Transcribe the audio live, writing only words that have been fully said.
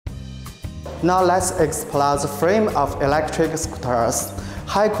Now let's explore the frame of electric scooters.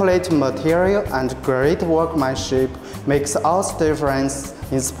 High-quality material and great workmanship makes all the difference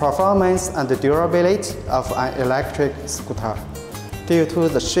in the performance and durability of an electric scooter. Due to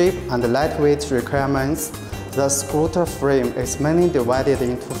the shape and lightweight requirements, the scooter frame is mainly divided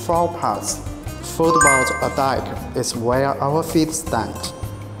into 4 parts. Footboard or deck is where our feet stand.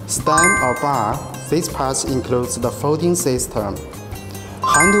 Stem or bar, these parts include the folding system.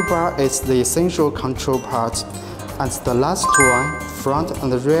 Handlebar is the essential control part, and the last one, front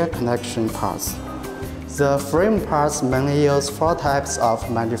and rear connection parts. The frame parts mainly use 4 types of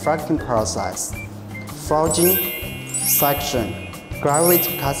manufacturing process: forging, section,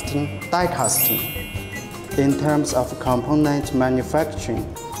 gravity casting, die casting. In terms of component manufacturing,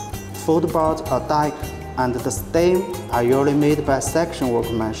 footboard or deck and the stem are usually made by section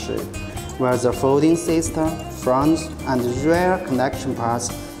workmanship, where the folding system, front and rear connection parts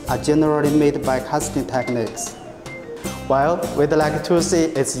are generally made by casting techniques. Well, we'd like to see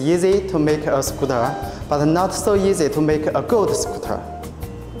it's easy to make a scooter, but not so easy to make a good scooter.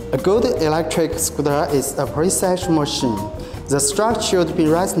 A good electric scooter is a precision machine. The structure should be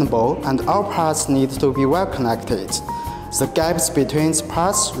reasonable and all parts need to be well connected. The gaps between the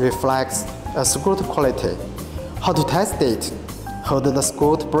parts reflects a scooter quality. How to test it? Hold the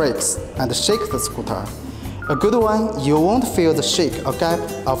scooter brakes and shake the scooter. A good one, you won't feel the shake or gap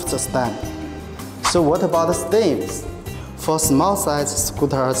of the stem. So what about the stems? For small size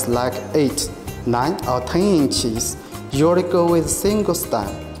scooters like 8, 9 or 10 inches, usually go with single stem.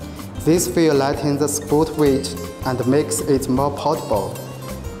 This will lighten the scooter weight and makes it more portable.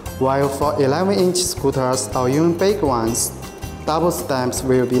 While for 11-inch scooters or even big ones, double stems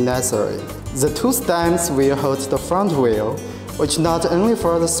will be necessary. The 2 stems will hold the front wheel, which not only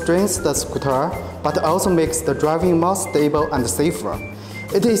further strengthens the scooter, but also makes the driving more stable and safer.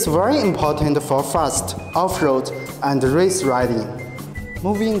 It is very important for fast, off-road and race riding.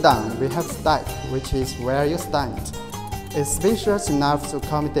 Moving down, we have deck, which is where you stand. It's spacious enough to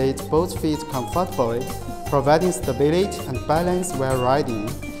accommodate both feet comfortably, providing stability and balance while riding.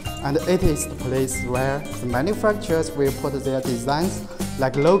 And it is the place where the manufacturers will put their designs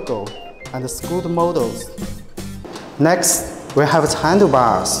like logo and scooter models. Next, we have the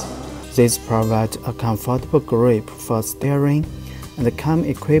handlebars. These provide a comfortable grip for steering and come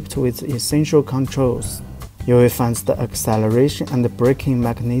equipped with essential controls. You will find the acceleration and braking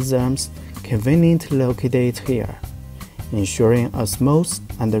mechanisms conveniently located here, ensuring a smooth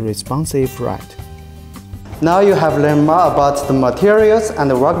and responsive ride. Now you have learned more about the materials and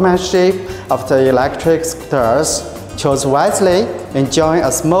the workmanship of the electric scooters. Choose wisely, enjoy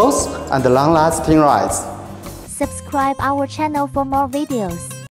a smooth and long-lasting ride. Subscribe our channel for more videos.